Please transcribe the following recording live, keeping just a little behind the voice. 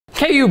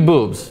KU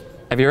Boobs.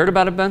 Have you heard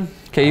about it, Ben?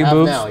 KU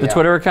Boobs, now, the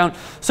Twitter account.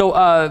 So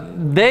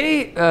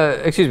the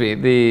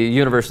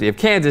University of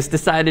Kansas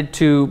decided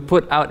to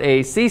put out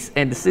a cease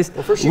and desist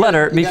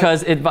letter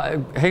because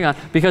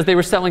because they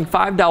were selling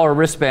 $5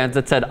 wristbands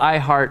that said "I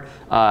heart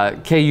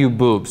KU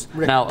Boobs."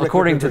 Rick,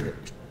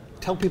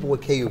 tell people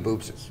what KU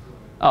Boobs is.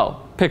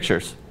 Oh,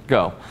 pictures.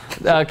 Go.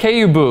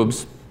 KU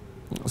Boobs.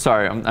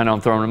 Sorry, I know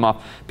I'm throwing them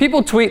off.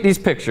 People tweet these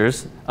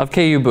pictures of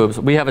KU Boobs.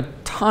 We have a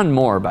ton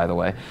more, by the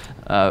way.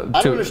 I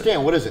don't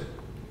understand. What is it?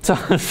 So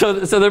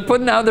they're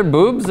putting out their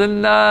boobs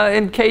in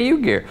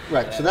KU gear.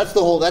 Right. So that's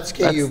the whole. That's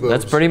KU Boobs.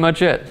 That's pretty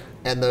much it.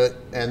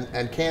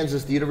 And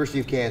Kansas, the University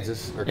of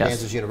Kansas, or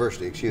Kansas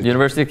University, excuse me.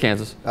 University of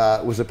Kansas.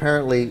 Was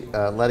apparently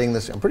letting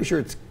this, I'm pretty sure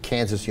it's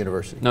Kansas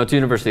University. No, it's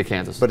University of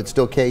Kansas. But it's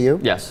still KU?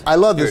 Yes. I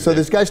love this. So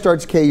this guy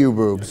starts KU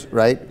Boobs,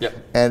 right? Yep.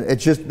 And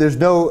it's just, there's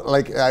no,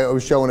 like, I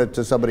was showing it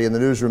to somebody in the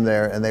newsroom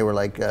there, and they were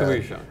like, Who were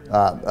you showing?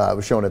 I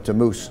was showing it to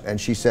Moose, and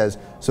she says,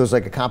 so it's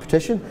like a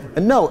competition?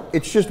 And no,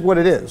 it's just what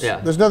it is.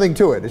 Yeah. There's nothing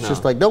to it. It's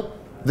just like, nope,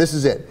 this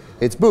is it.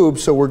 It's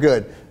boobs, so we're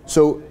good.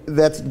 So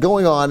that's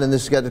going on, and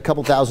this has got a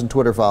couple thousand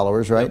Twitter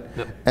followers, right?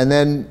 Yep. And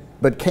then,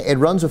 but it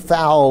runs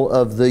afoul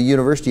of the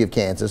University of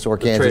Kansas, or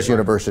Kansas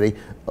University,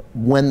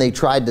 when they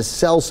tried to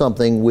sell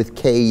something with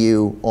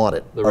KU on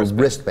it, a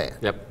wristband.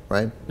 Yep.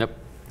 Right? Yep.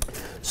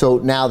 So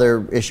now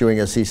they're issuing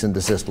a cease and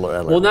desist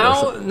letter. Well,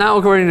 now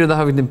according to the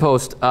Huffington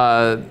Post,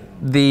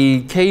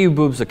 the KU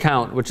Boobs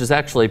account, which is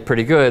actually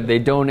pretty good, they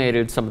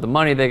donated some of the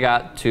money they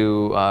got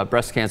to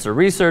breast cancer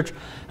research.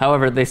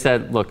 However, they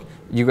said, look,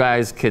 you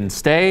guys can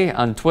stay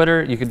on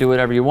Twitter, you can do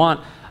whatever you want.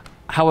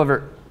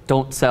 However,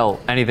 don't sell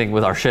anything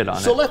with our shit on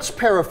it. So let's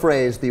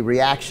paraphrase the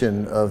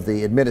reaction of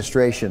the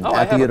administration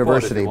at the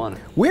university.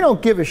 We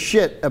don't give a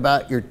shit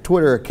about your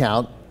Twitter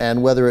account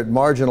and whether it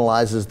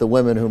marginalizes the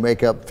women who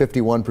make up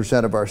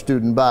 51% of our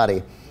student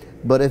body.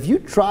 But if you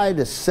try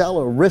to sell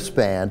a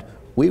wristband,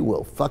 we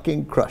will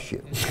fucking crush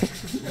you.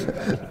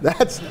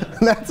 that's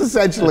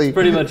essentially that's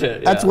pretty much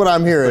it. That's what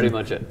I'm hearing pretty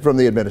much it. From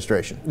the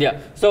administration. Yeah.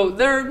 So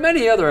there are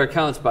many other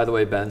accounts, by the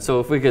way, Ben.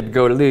 So if we could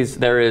go to these,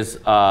 there is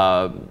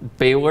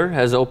Baylor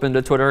has opened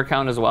a Twitter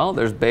account as well.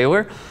 There's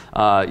Baylor.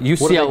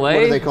 UCLA. What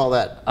do they call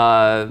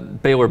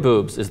that? Baylor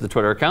Boobs is the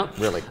Twitter account.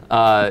 Really?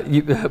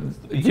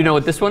 You know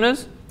what this one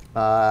is?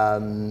 I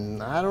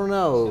don't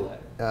know.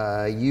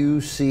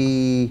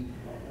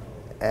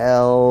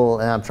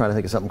 I'm trying to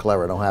think of something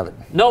clever. I don't have it.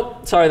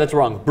 Nope. Sorry, that's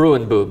wrong.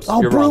 Bruin Boobs.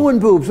 Oh, Bruin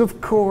Boobs, of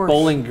course.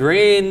 Bowling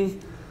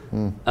Green.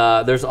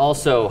 There's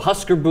also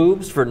Husker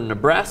Boobs for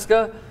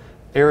Nebraska.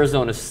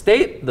 Arizona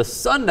State. The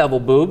Sun Devil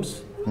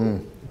Boobs.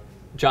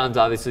 John's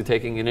obviously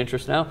taking an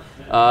interest now.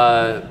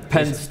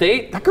 Penn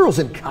State. That girl's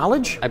in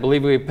college? I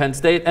believe we have Penn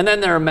State. And then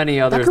there are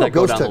many others that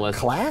go down the list.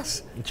 That girl goes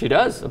to class? She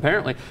does,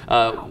 apparently.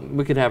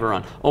 We could have her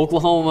on.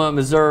 Oklahoma,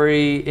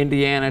 Missouri,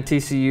 Indiana,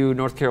 TCU,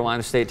 North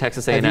Carolina State,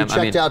 Texas A&M. Have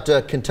you checked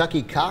out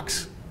Kentucky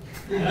Cox?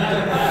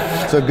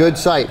 It's a good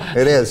site.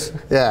 It is.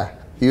 Yeah.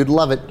 You'd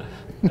love it.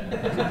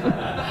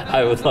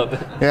 I would love it.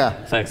 Yeah.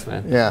 Thanks,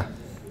 man. Yeah.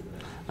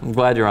 I'm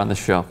glad you're on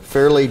this show.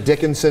 Fairleigh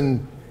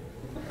Dickinson